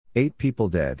8 people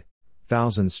dead,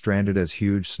 thousands stranded as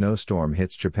huge snowstorm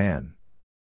hits Japan.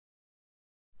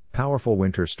 Powerful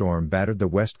winter storm battered the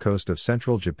west coast of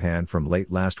central Japan from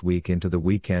late last week into the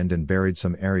weekend and buried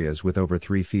some areas with over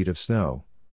 3 feet of snow.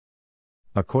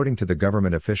 According to the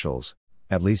government officials,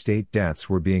 at least 8 deaths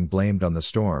were being blamed on the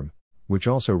storm, which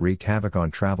also wreaked havoc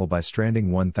on travel by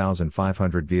stranding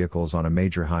 1,500 vehicles on a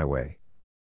major highway.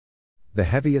 The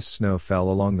heaviest snow fell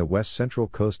along the west-central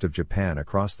coast of Japan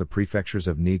across the prefectures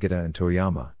of Niigata and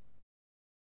Toyama.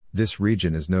 This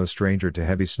region is no stranger to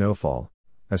heavy snowfall,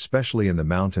 especially in the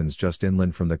mountains just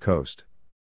inland from the coast.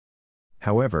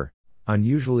 However,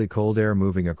 unusually cold air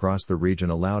moving across the region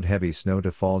allowed heavy snow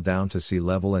to fall down to sea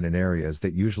level and in areas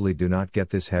that usually do not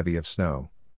get this heavy of snow.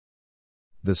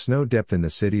 The snow depth in the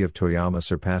city of Toyama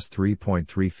surpassed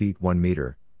 3.3 feet 1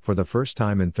 meter, for the first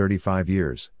time in 35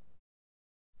 years.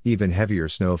 Even heavier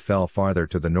snow fell farther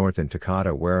to the north in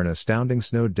Takata, where an astounding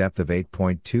snow depth of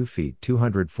 8.2 feet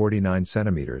 249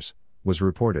 centimeters was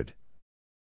reported.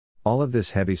 All of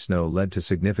this heavy snow led to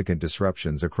significant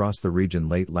disruptions across the region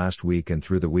late last week and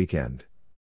through the weekend.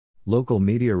 Local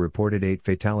media reported 8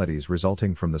 fatalities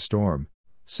resulting from the storm,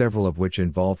 several of which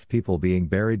involved people being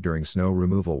buried during snow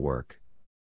removal work.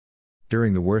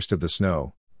 During the worst of the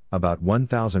snow, about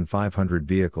 1,500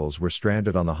 vehicles were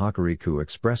stranded on the Hokuriku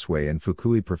Expressway in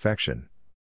Fukui Prefecture.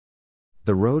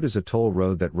 The road is a toll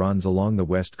road that runs along the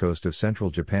west coast of central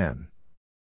Japan.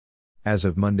 As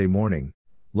of Monday morning,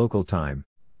 local time,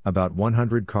 about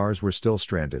 100 cars were still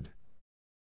stranded.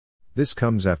 This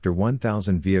comes after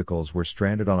 1,000 vehicles were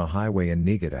stranded on a highway in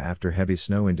Niigata after heavy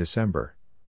snow in December.